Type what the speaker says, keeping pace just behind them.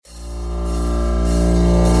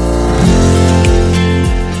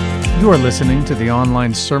are listening to the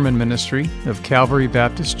online sermon ministry of Calvary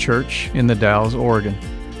Baptist Church in the Dalles, Oregon.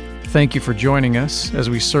 Thank you for joining us as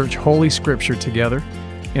we search Holy Scripture together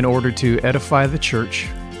in order to edify the church,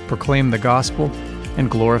 proclaim the gospel,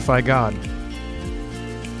 and glorify God.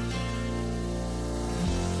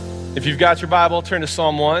 If you've got your Bible, turn to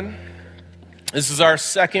Psalm 1. This is our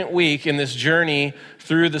second week in this journey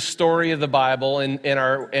through the story of the Bible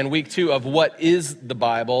and week 2 of what is the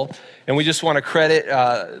Bible. And we just want to credit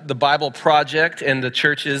the Bible Project and the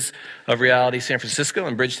churches of Reality San Francisco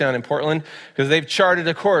and Bridgetown in Portland, because they've charted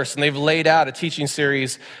a course and they've laid out a teaching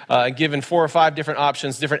series, given 4 or 5 different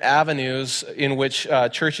options, different avenues in which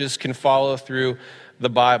churches can follow through the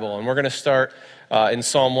Bible. And we're going to start in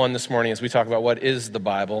Psalm 1 this morning as we talk about what is the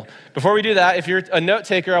Bible. Before we do that, if you're a note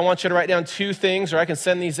taker, I want you to write down 2 things, or I can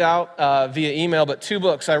send these out via email, but 2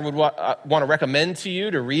 books I would want to recommend to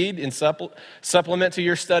you to read and supplement to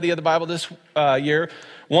your study of the Bible this year.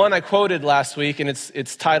 One I quoted last week, and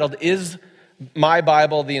it's titled, Is My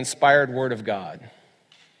Bible the Inspired Word of God?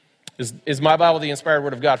 Is My Bible the Inspired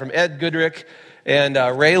Word of God? From Ed Goodrick and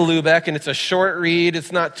Ray Lubeck, and it's a short read.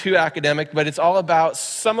 It's not too academic, but it's all about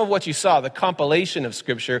some of what you saw, the compilation of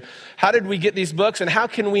Scripture. How did we get these books, and how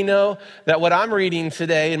can we know that what I'm reading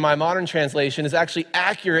today in my modern translation is actually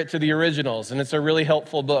accurate to the originals? And it's a really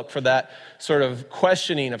helpful book for that sort of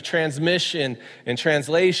questioning of transmission and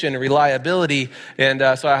translation and reliability, and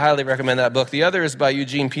so I highly recommend that book. The other is by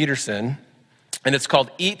Eugene Peterson, and it's called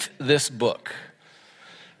Eat This Book.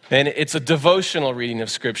 And it's a devotional reading of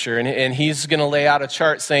Scripture, and he's going to lay out a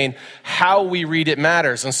chart saying how we read it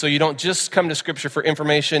matters. And so you don't just come to Scripture for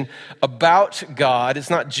information about God. It's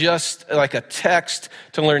not just like a text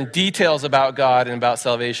to learn details about God and about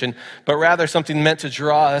salvation, but rather something meant to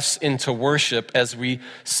draw us into worship as we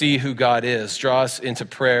see who God is, draw us into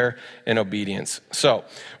prayer and obedience. So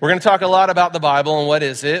we're going to talk a lot about the Bible and what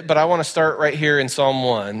is it, but I want to start right here in Psalm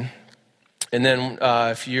 1. And then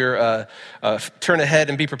if you're turn ahead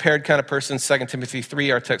and be prepared kind of person, 2 Timothy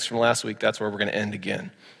 3, our text from last week, that's where we're going to end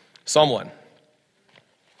again. Psalm 1.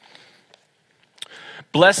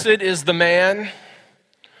 Blessed is the man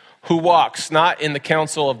who walks not in the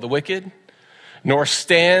counsel of the wicked, nor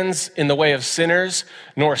stands in the way of sinners,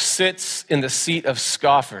 nor sits in the seat of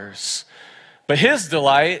scoffers. But his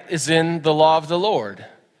delight is in the law of the Lord,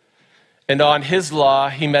 and on his law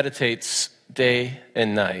he meditates day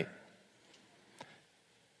and night.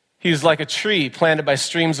 He's like a tree planted by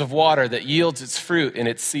streams of water that yields its fruit in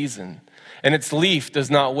its season, and its leaf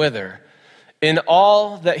does not wither. In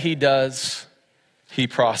all that he does, he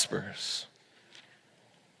prospers.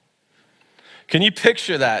 Can you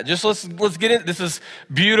picture that? Just let's get in. This is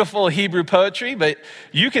beautiful Hebrew poetry, but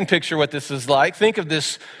you can picture what this is like. Think of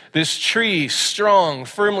this tree, strong,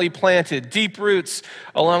 firmly planted, deep roots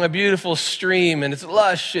along a beautiful stream, and it's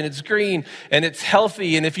lush, and it's green, and it's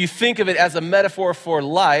healthy. And if you think of it as a metaphor for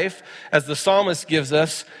life, as the psalmist gives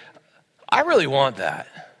us, I really want that.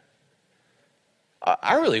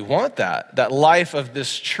 I really want that life of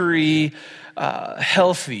this tree,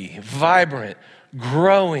 healthy, vibrant,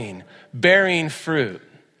 growing, bearing fruit,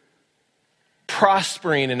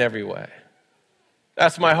 prospering in every way.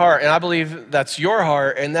 That's my heart, and I believe that's your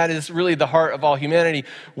heart, and that is really the heart of all humanity.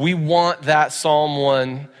 We want that Psalm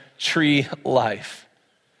 1 tree life.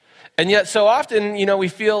 And yet so often, we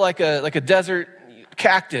feel like a desert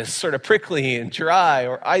cactus, sort of prickly and dry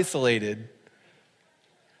or isolated.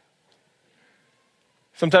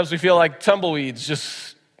 Sometimes we feel like tumbleweeds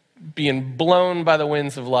just being blown by the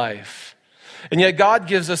winds of life. And yet God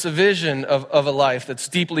gives us a vision of a life that's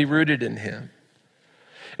deeply rooted in him.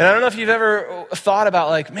 And I don't know if you've ever thought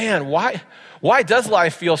about man, why does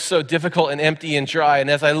life feel so difficult and empty and dry?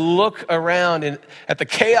 And as I look around at the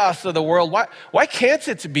chaos of the world, why can't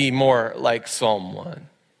it be more like Psalm 1? And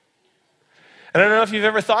I don't know if you've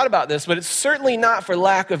ever thought about this, but it's certainly not for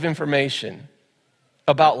lack of information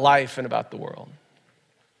about life and about the world.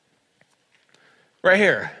 Right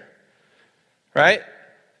here, right?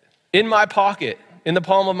 In my pocket, in the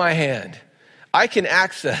palm of my hand, I can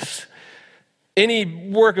access any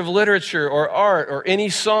work of literature or art or any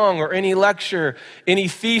song or any lecture, any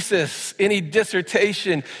thesis, any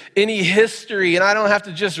dissertation, any history, and I don't have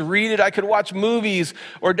to just read it. I could watch movies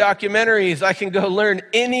or documentaries. I can go learn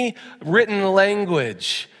any written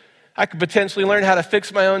language. I could potentially learn how to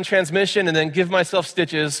fix my own transmission and then give myself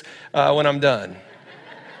stitches when I'm done.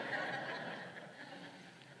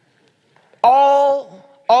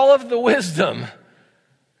 All of the wisdom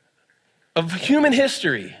of human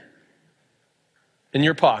history in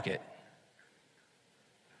your pocket.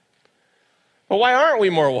 Well, why aren't we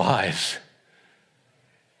more wise?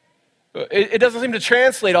 It doesn't seem to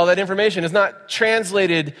translate all that information. It's not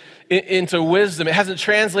translated into wisdom. It hasn't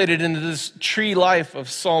translated into this tree life of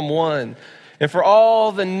Psalm 1. And for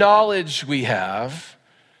all the knowledge we have,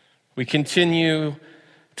 we continue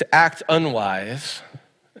to act unwise,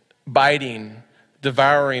 biting,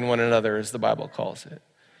 devouring one another, as the Bible calls it.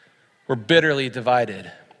 We're bitterly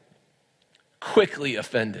divided, quickly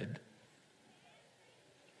offended,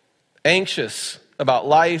 anxious about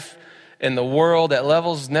life and the world at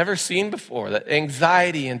levels never seen before. That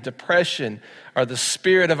anxiety and depression are the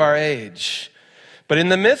spirit of our age. But in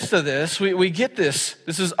the midst of this, we get this.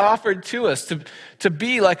 This is offered to us to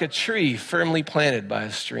be like a tree firmly planted by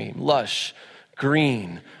a stream, lush,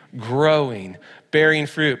 green, growing, bearing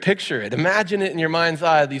fruit. Picture it. Imagine it in your mind's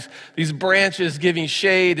eye, these branches giving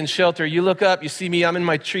shade and shelter. You look up, you see me, I'm in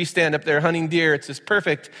my tree stand up there hunting deer. It's this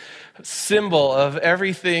perfect symbol of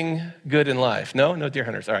everything good in life. No deer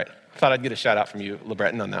hunters. All right. Thought I'd get a shout out from you,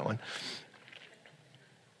 LeBreton, on that one.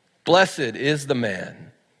 Blessed is the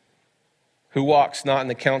man who walks not in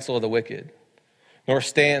the counsel of the wicked, nor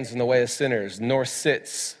stands in the way of sinners, nor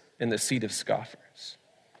sits in the seat of scoffers.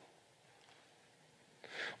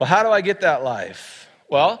 Well, how do I get that life?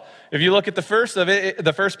 Well, if you look at the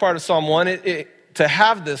first part of Psalm 1, to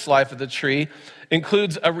have this life of the tree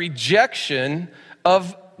includes a rejection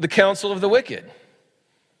of the counsel of the wicked.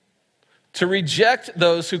 To reject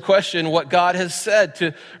those who question what God has said,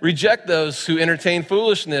 to reject those who entertain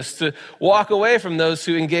foolishness, to walk away from those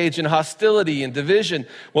who engage in hostility and division.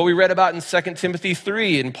 What we read about in 2 Timothy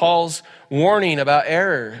 3 and Paul's warning about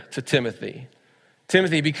error to Timothy.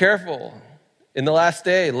 Timothy, be careful. In the last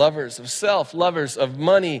day, lovers of self, lovers of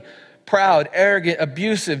money, proud, arrogant,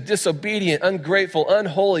 abusive, disobedient, ungrateful,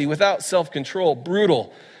 unholy, without self-control,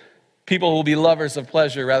 brutal. People will be lovers of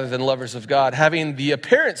pleasure rather than lovers of God, having the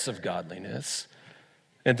appearance of godliness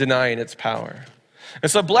and denying its power.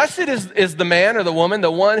 And so blessed is the man or the woman,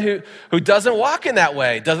 the one who doesn't walk in that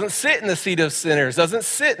way, doesn't sit in the seat of sinners, doesn't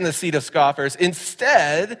sit in the seat of scoffers.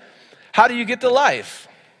 Instead, how do you get to life?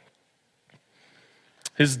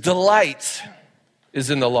 His delight is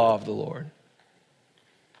in the law of the Lord,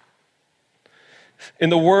 in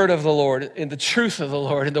the word of the Lord, in the truth of the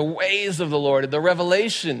Lord, in the ways of the Lord, in the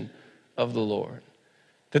revelation of the Lord.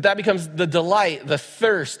 That becomes the delight, the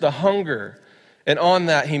thirst, the hunger, and on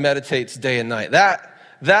that he meditates day and night.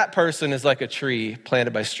 That person is like a tree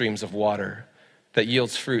planted by streams of water that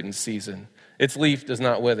yields fruit in season. Its leaf does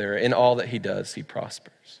not wither. In all that he does, he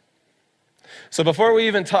prospers. So before we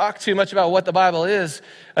even talk too much about what the Bible is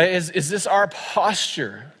this our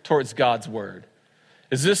posture towards God's word?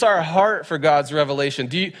 Is this our heart for God's revelation?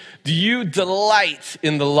 Do you delight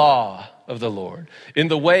in the law of the Lord, in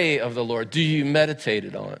the way of the Lord? Do you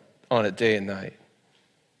meditate on it day and night?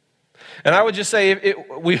 And I would just say,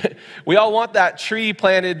 we all want that tree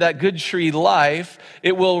planted, that good tree life.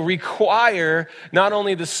 It will require not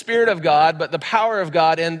only the Spirit of God, but the power of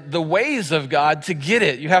God and the ways of God to get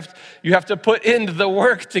it. You have to put in the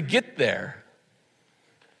work to get there.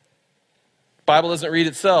 Bible doesn't read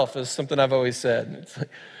itself, is something I've always said. It's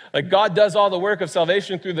like God does all the work of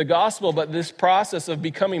salvation through the gospel, but this process of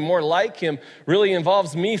becoming more like him really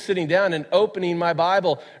involves me sitting down and opening my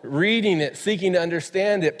Bible, reading it, seeking to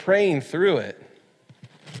understand it, praying through it.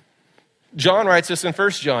 John writes this in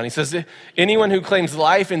 1 John. He says, anyone who claims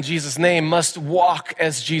life in Jesus' name must walk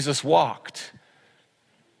as Jesus walked.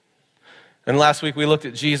 And last week we looked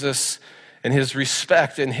at Jesus and his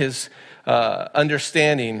respect and his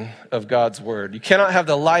understanding of God's word. You cannot have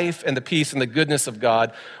the life and the peace and the goodness of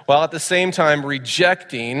God while at the same time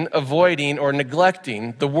rejecting, avoiding, or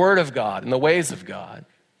neglecting the word of God and the ways of God.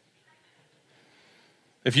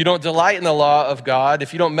 If you don't delight in the law of God,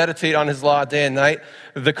 if you don't meditate on his law day and night,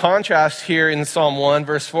 the contrast here in Psalm 1,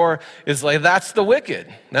 verse 4, is like, that's the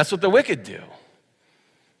wicked. That's what the wicked do.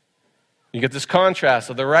 You get this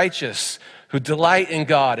contrast of the righteous who delight in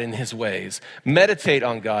God in his ways, meditate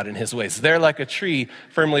on God in his ways. They're like a tree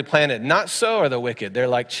firmly planted. Not so are the wicked. They're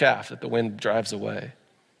like chaff that the wind drives away.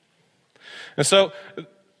 And so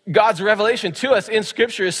God's revelation to us in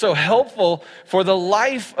Scripture is so helpful for the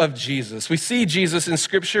life of Jesus. We see Jesus in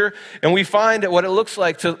Scripture, and we find what it looks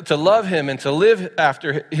like to love him and to live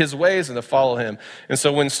after his ways and to follow him. And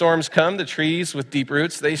so when storms come, the trees with deep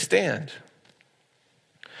roots, they stand.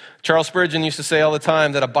 Charles Spurgeon used to say all the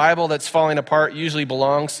time that a Bible that's falling apart usually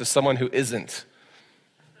belongs to someone who isn't.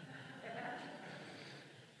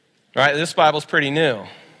 Right? This Bible's pretty new.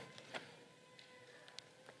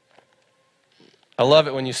 I love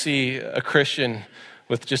it when you see a Christian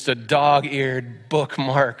with just a dog-eared,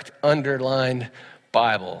 bookmarked, underlined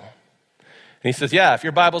Bible. And he says, yeah, if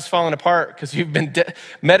your Bible's falling apart because you've been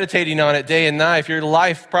meditating on it day and night, if your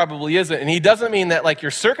life probably isn't. And he doesn't mean that like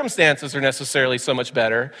your circumstances are necessarily so much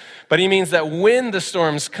better, but he means that when the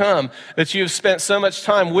storms come, that you've spent so much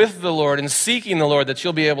time with the Lord and seeking the Lord that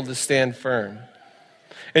you'll be able to stand firm.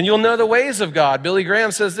 And you'll know the ways of God. Billy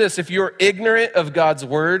Graham says this, if you're ignorant of God's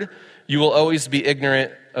word, you will always be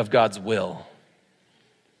ignorant of God's will.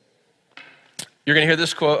 You're going to hear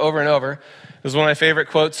this quote over and over. This is one of my favorite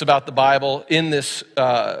quotes about the Bible in this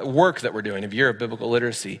work that we're doing, a year of biblical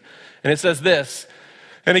literacy. And it says this,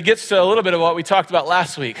 and it gets to a little bit of what we talked about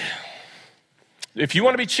last week. If you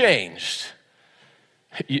want to be changed,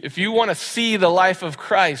 if you want to see the life of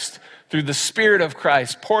Christ through the Spirit of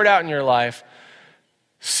Christ poured out in your life,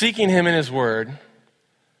 seeking him in his word,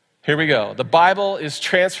 here we go. The Bible is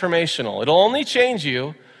transformational. It'll only change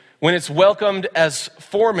you when it's welcomed as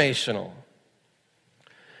formational.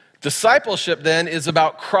 Discipleship, then, is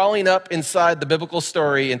about crawling up inside the biblical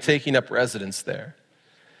story and taking up residence there.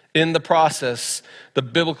 In the process, the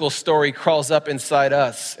biblical story crawls up inside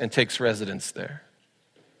us and takes residence there.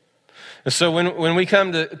 And so when we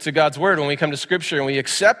come to God's word, when we come to Scripture and we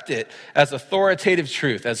accept it as authoritative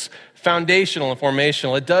truth, as foundational and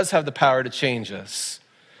formational, it does have the power to change us.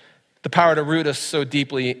 The power to root us so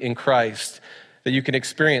deeply in Christ that you can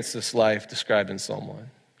experience this life described in Psalm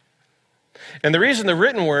 1. And the reason the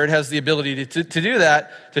written word has the ability to do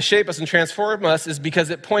that, to shape us and transform us, is because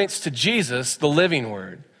it points to Jesus, the living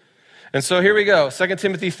word. And so here we go, 2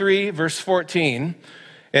 Timothy 3, verse 14.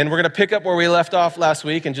 And we're going to pick up where we left off last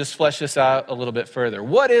week and just flesh this out a little bit further.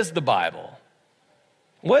 What is the Bible?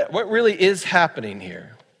 What really is happening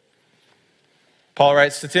here? Paul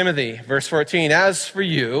writes to Timothy, verse 14, as for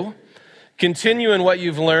you, continue in what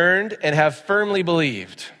you've learned and have firmly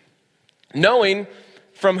believed, knowing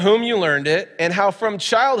from whom you learned it, and how from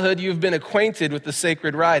childhood you've been acquainted with the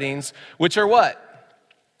sacred writings, which are what?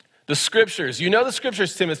 The Scriptures. You know the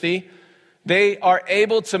Scriptures, Timothy. They are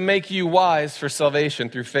able to make you wise for salvation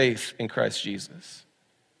through faith in Christ Jesus.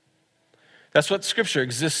 That's what Scripture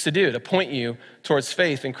exists to do, to point you towards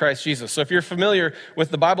faith in Christ Jesus. So if you're familiar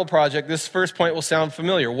with the Bible Project, this first point will sound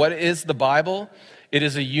familiar. What is the Bible? It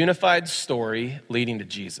is a unified story leading to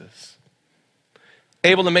Jesus.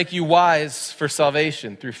 Able to make you wise for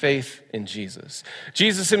salvation through faith in Jesus.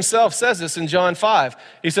 Jesus himself says this in John 5.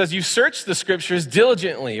 He says, you search the Scriptures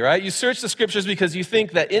diligently, right? You search the Scriptures because you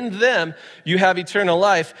think that in them you have eternal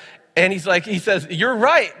life. And he says, you're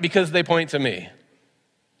right because they point to me.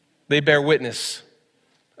 They bear witness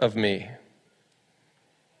of me.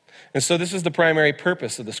 And so this is the primary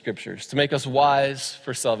purpose of the Scriptures, to make us wise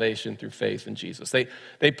for salvation through faith in Jesus.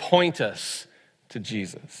 They point us to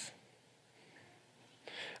Jesus.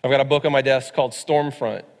 I've got a book on my desk called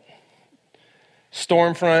Stormfront.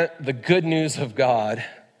 Stormfront, the good news of God.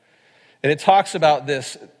 And it talks about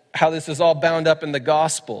this, how this is all bound up in the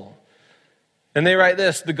gospel. And they write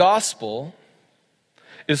this, the gospel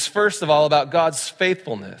is first of all about God's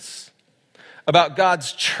faithfulness, about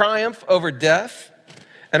God's triumph over death,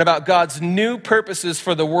 and about God's new purposes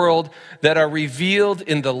for the world that are revealed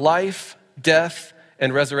in the life, death,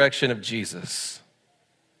 and resurrection of Jesus.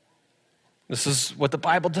 This is what the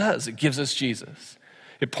Bible does. It gives us Jesus.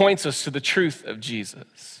 It points us to the truth of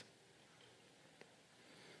Jesus.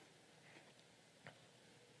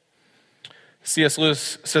 C.S.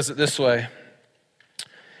 Lewis says it this way.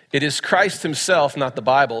 It is Christ himself, not the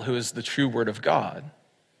Bible, who is the true word of God.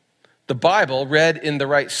 The Bible, read in the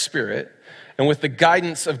right spirit and with the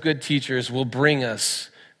guidance of good teachers, will bring us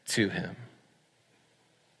to him.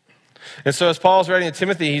 And so as Paul's writing to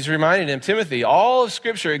Timothy, he's reminding him, Timothy, all of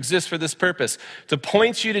Scripture exists for this purpose, to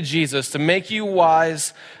point you to Jesus, to make you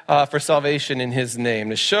wise for salvation in his name,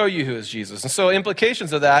 to show you who is Jesus. And so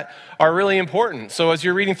implications of that are really important. So as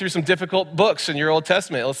you're reading through some difficult books in your Old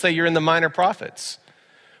Testament, let's say you're in the Minor Prophets.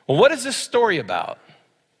 Well, what is this story about?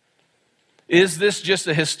 Is this just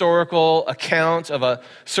a historical account of a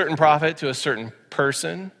certain prophet to a certain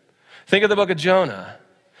person? Think of the book of Jonah.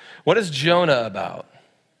 What is Jonah about?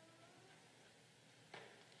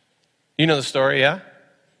 You know the story, yeah?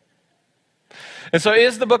 And so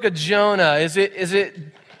is the book of Jonah, is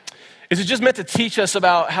it just meant to teach us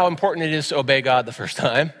about how important it is to obey God the first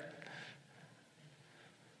time?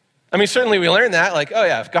 I mean, certainly we learn that, like, oh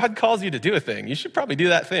yeah, if God calls you to do a thing, you should probably do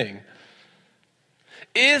that thing.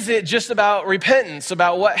 Is it just about repentance,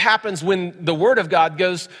 about what happens when the word of God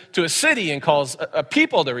goes to a city and calls a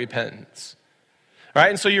people to repentance? Right?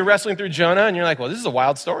 And so you're wrestling through Jonah and you're like, well, this is a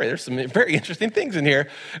wild story. There's some very interesting things in here.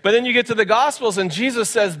 But then you get to the Gospels and Jesus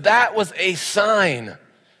says that was a sign.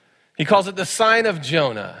 He calls it the sign of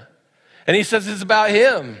Jonah. And he says it's about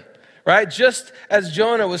him. Right? right? Just as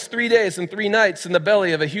Jonah was 3 days and 3 nights in the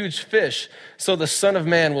belly of a huge fish, so the Son of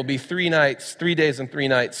Man will be 3 days and 3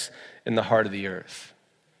 nights in the heart of the earth.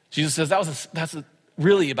 Jesus says that's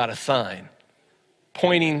really about a sign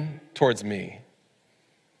pointing towards me.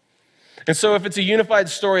 And so if it's a unified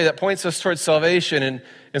story that points us towards salvation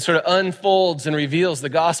and sort of unfolds and reveals the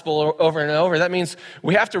gospel over and over, that means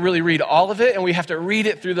we have to really read all of it, and we have to read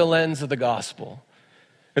it through the lens of the gospel.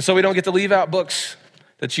 And so we don't get to leave out books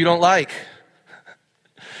that you don't like.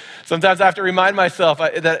 Sometimes I have to remind myself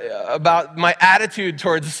about my attitude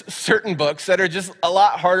towards certain books that are just a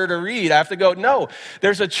lot harder to read. I have to go, no,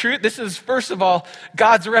 there's a truth. This is, first of all,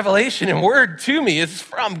 God's revelation and word to me. It's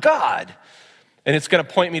from God. And it's going to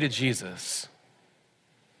point me to Jesus.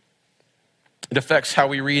 It affects how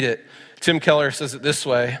we read it. Tim Keller says it this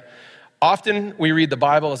way: often we read the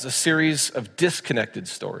Bible as a series of disconnected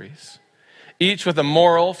stories, each with a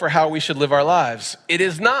moral for how we should live our lives. It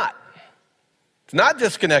is not. It's not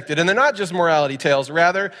disconnected, and they're not just morality tales.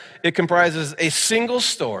 Rather, it comprises a single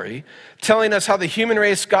story telling us how the human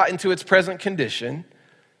race got into its present condition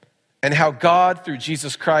and how God, through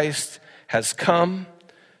Jesus Christ, has come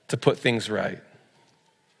to put things right.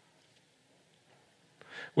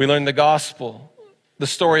 We learn the gospel, the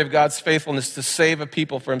story of God's faithfulness to save a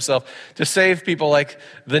people for himself, to save people like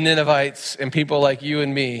the Ninevites and people like you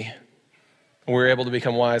and me. We're able to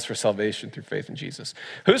become wise for salvation through faith in Jesus.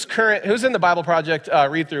 Who's in the Bible Project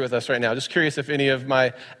read through with us right now? Just curious if any of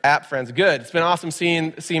my app friends. Good. It's been awesome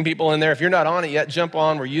seeing people in there. If you're not on it yet, jump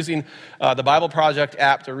on. We're using the Bible Project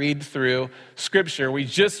app to read through Scripture. We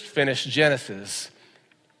just finished Genesis.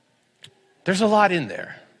 There's a lot in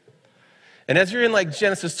there. And as you're in like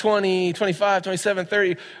Genesis 20, 25, 27,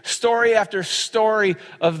 30, story after story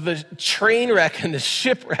of the train wreck and the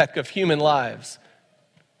shipwreck of human lives.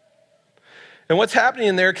 And what's happening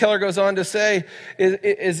in there, Keller goes on to say,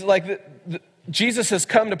 is like Jesus has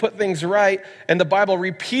come to put things right, and the Bible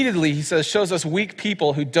repeatedly, he says, shows us weak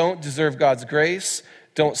people who don't deserve God's grace,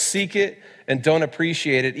 don't seek it, and don't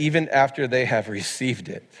appreciate it even after they have received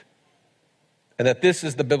it. And that this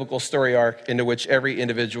is the biblical story arc into which every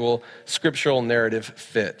individual scriptural narrative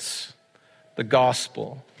fits. The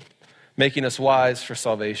gospel, making us wise for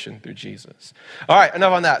salvation through Jesus. All right,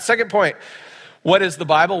 enough on that. Second point, what is the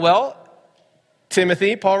Bible? Well,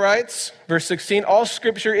 Timothy, Paul writes, verse 16, all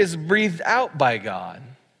scripture is breathed out by God.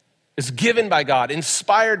 It's given by God,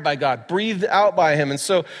 inspired by God, breathed out by him. And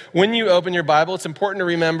so when you open your Bible, it's important to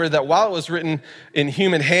remember that while it was written in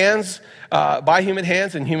human hands, by human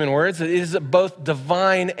hands and human words, it is both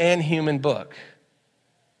divine and human book.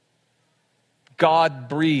 God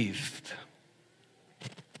breathed.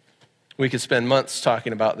 We could spend months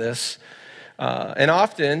talking about this. And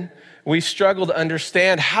often we struggle to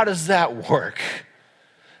understand, how does that work?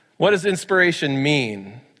 What does inspiration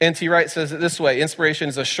mean? N.T. Wright says it this way: inspiration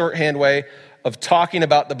is a shorthand way of talking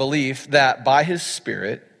about the belief that by his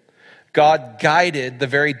Spirit, God guided the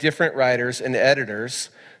very different writers and editors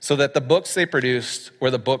so that the books they produced were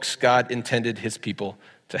the books God intended his people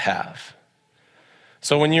to have.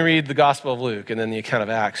 So when you read the Gospel of Luke and then the account of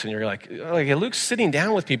Acts, and you're like Luke's sitting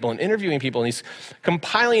down with people and interviewing people, and he's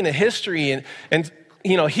compiling a history, and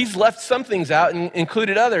you know, he's left some things out and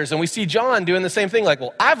included others. And we see John doing the same thing, like,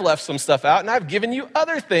 well, I've left some stuff out and I've given you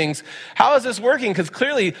other things. How is this working? Because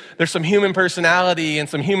clearly there's some human personality and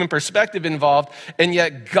some human perspective involved, and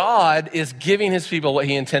yet God is giving his people what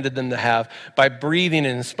he intended them to have by breathing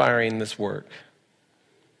and inspiring this work.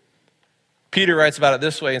 Peter writes about it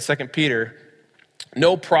this way in 2 Peter,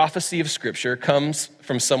 no prophecy of Scripture comes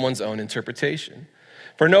from someone's own interpretation.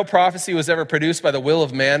 For no prophecy was ever produced by the will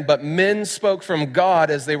of man, but men spoke from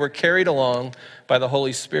God as they were carried along by the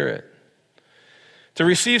Holy Spirit. To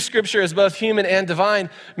receive Scripture as both human and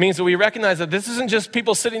divine means that we recognize that this isn't just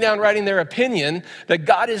people sitting down writing their opinion, that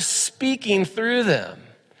God is speaking through them.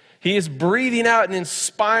 He is breathing out and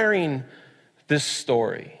inspiring this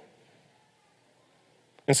story.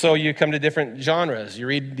 And so you come to different genres. You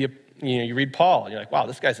read Paul, and you're like, wow,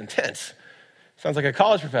 this guy's intense. Sounds like a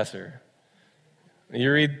college professor. You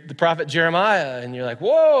read the prophet Jeremiah, and you're like,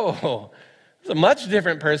 whoa, it's a much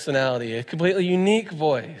different personality, a completely unique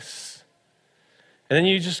voice. And then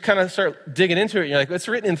you just kind of start digging into it, and you're like, it's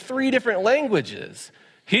written in 3 different languages,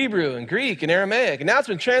 Hebrew and Greek and Aramaic, and now it's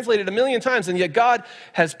been translated 1 million times, and yet God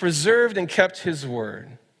has preserved and kept his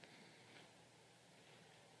word.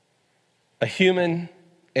 A human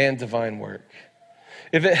and divine work.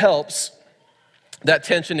 If it helps, that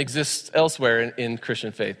tension exists elsewhere in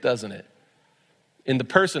Christian faith, doesn't it? In the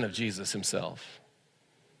person of Jesus himself.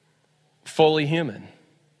 Fully human,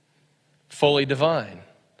 fully divine.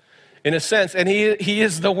 in a sense, and he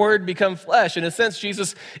is the Word become flesh. In a sense,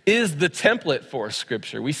 Jesus is the template for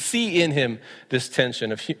Scripture. We see in him this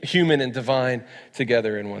tension of human and divine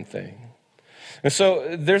together in one thing. And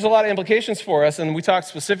so there's a lot of implications for us, and we talked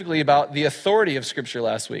specifically about the authority of Scripture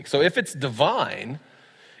last week. So if it's divine,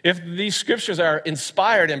 if these Scriptures are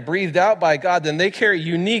inspired and breathed out by God, then they carry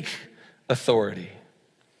unique authority.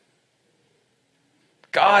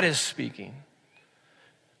 God is speaking.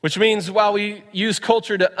 Which means while we use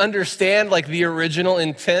culture to understand like the original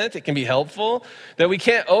intent, it can be helpful, that we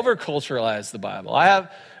can't over-culturalize the Bible. I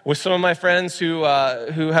have, with some of my friends who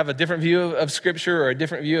have a different view of Scripture or a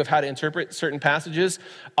different view of how to interpret certain passages,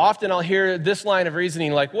 often I'll hear this line of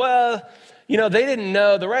reasoning like, well, you know, they didn't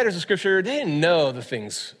know, the writers of Scripture, they didn't know the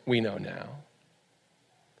things we know now.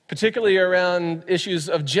 Particularly around issues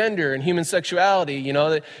of gender and human sexuality, you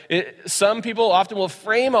know, some people often will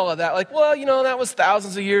frame all of that like, well, you know, that was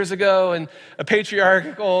thousands of years ago and a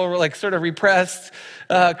patriarchal, like sort of repressed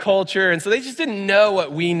culture. And so they just didn't know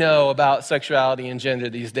what we know about sexuality and gender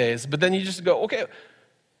these days. But then you just go, okay,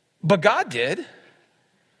 but God did.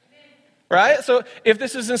 Right? So if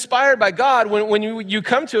this is inspired by God, when you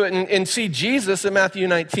come to it and see Jesus in Matthew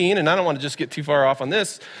 19, and I don't want to just get too far off on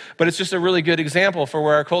this, but it's just a really good example for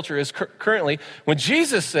where our culture is currently. When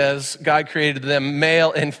Jesus says God created them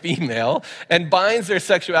male and female and binds their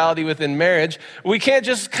sexuality within marriage, we can't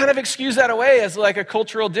just kind of excuse that away as like a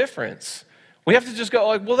cultural difference. We have to just go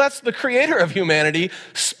like, well, that's the creator of humanity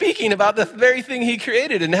speaking about the very thing he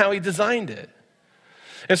created and how he designed it.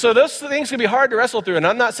 And so those things can be hard to wrestle through. And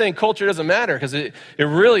I'm not saying culture doesn't matter, because it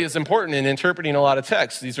really is important in interpreting a lot of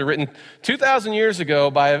texts. These are written 2,000 years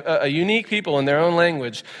ago by a unique people in their own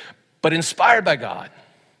language, but inspired by God,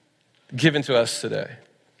 given to us today.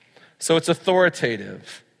 So it's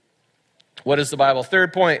authoritative. What is the Bible?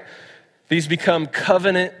 Third point, these become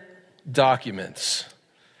covenant documents.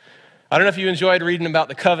 I don't know if you enjoyed reading about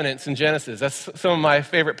the covenants in Genesis. That's some of my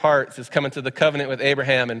favorite parts, is coming to the covenant with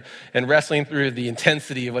Abraham and wrestling through the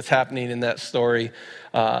intensity of what's happening in that story.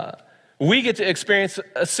 We get to experience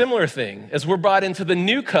a similar thing as we're brought into the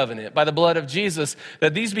new covenant by the blood of Jesus,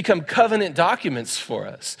 that these become covenant documents for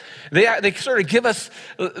us. They sort of give us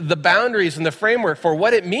the boundaries and the framework for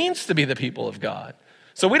what it means to be the people of God.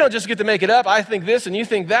 So we don't just get to make it up. I think this and you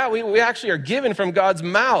think that. We actually are given from God's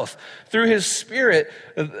mouth through his Spirit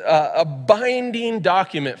a binding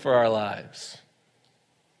document for our lives.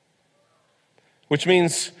 Which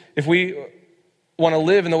means if we want to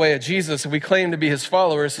live in the way of Jesus, if we claim to be his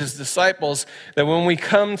followers, his disciples, that when we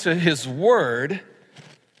come to his word,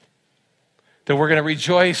 that we're going to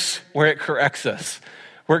rejoice where it corrects us.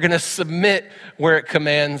 We're going to submit where it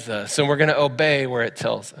commands us, and we're going to obey where it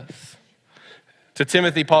tells us. To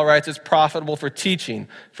Timothy, Paul writes, it's profitable for teaching,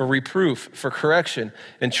 for reproof, for correction,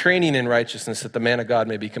 and training in righteousness, that the man of God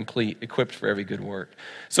may be complete, equipped for every good work.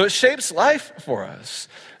 So it shapes life for us.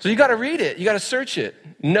 So you got to read it. You got to search it.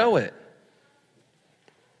 Know it.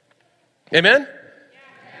 Amen?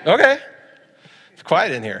 Okay. It's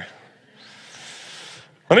quiet in here.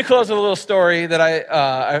 Let me close with a little story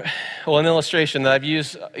that an illustration that I've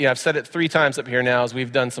used. I've said it 3 times up here now as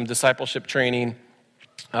we've done some discipleship training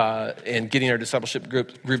and getting our discipleship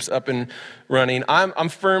groups up and running. I'm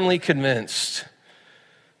firmly convinced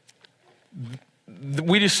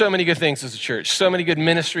we do so many good things as a church, so many good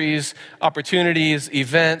ministries, opportunities,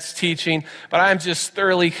 events, teaching, but I'm just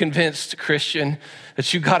thoroughly convinced, Christian,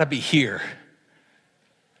 that you got to be here.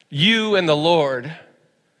 You and the Lord,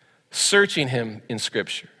 searching him in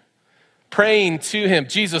Scripture, praying to him,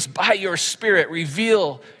 Jesus, by your Spirit,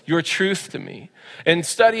 reveal your truth to me. And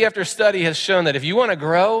study after study has shown that if you want to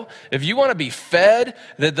grow, if you want to be fed,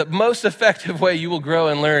 that the most effective way you will grow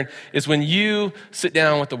and learn is when you sit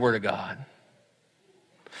down with the Word of God.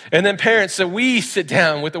 And then parents, so we sit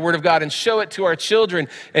down with the Word of God and show it to our children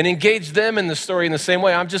and engage them in the story in the same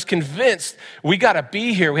way. I'm just convinced we got to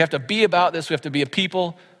be here. We have to be about this. We have to be a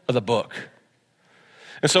people of the book.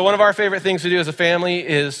 And so one of our favorite things to do as a family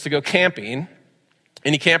is to go camping.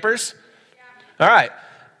 Any campers? Yeah. All right.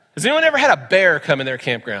 Has anyone ever had a bear come in their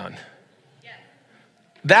campground? Yes.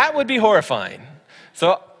 That would be horrifying.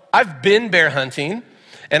 So I've been bear hunting,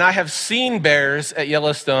 and I have seen bears at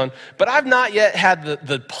Yellowstone, but I've not yet had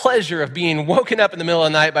the pleasure of being woken up in the middle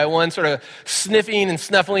of the night by one sort of sniffing and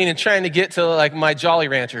snuffling and trying to get to like my Jolly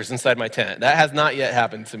Ranchers inside my tent. That has not yet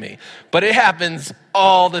happened to me, but it happens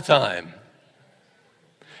all the time.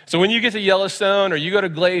 So when you get to Yellowstone or you go to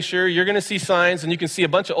Glacier, you're going to see signs, and you can see a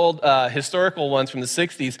bunch of old historical ones from the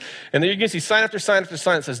 60s, and then you're going to see sign after sign after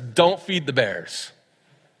sign that says, don't feed the bears.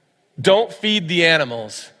 Don't feed the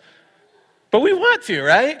animals. But we want to,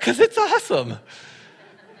 right? Because it's awesome.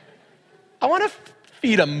 I want to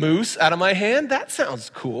feed a moose out of my hand. That sounds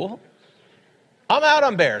cool. I'm out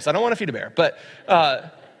on bears. I don't want to feed a bear.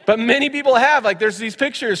 But many people have. Like, there's these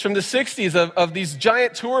pictures from the 60s of these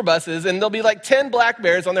giant tour buses, and there'll be like 10 black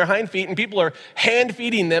bears on their hind feet, and people are hand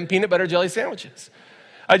feeding them peanut butter jelly sandwiches.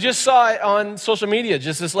 I just saw it on social media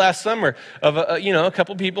just this last summer of a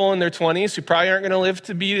couple people in their 20s who probably aren't going to live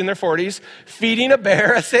to be in their 40s feeding a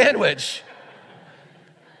bear a sandwich.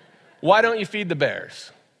 Why don't you feed the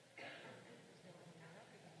bears?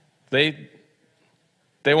 They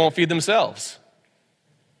won't feed themselves.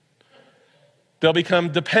 They'll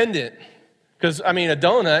become dependent because, a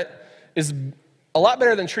donut is a lot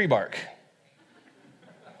better than tree bark,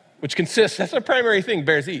 which consists, that's the primary thing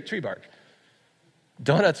bears eat, tree bark.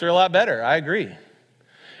 Donuts are a lot better, I agree.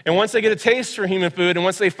 And once they get a taste for human food, and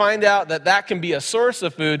once they find out that that can be a source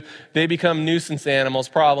of food, they become nuisance animals,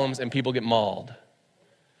 problems, and people get mauled.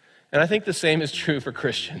 And I think the same is true for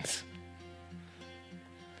Christians.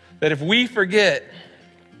 That if we forget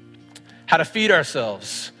how to feed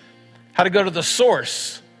ourselves, how to go to the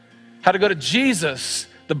source, how to go to Jesus,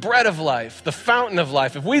 the bread of life, the fountain of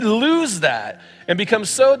life, if we lose that and become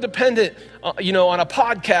so dependent, on a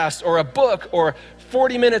podcast or a book or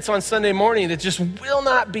 40 minutes on Sunday morning that just will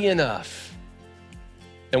not be enough,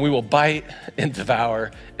 and we will bite and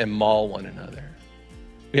devour and maul one another.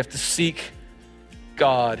 We have to seek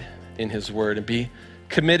God in his word and be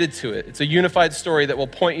committed to it. It's a unified story that will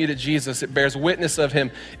point you to Jesus. It bears witness of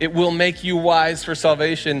him. It will make you wise for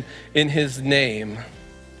salvation in his name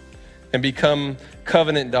and become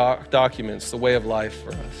covenant documents, the way of life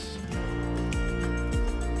for us.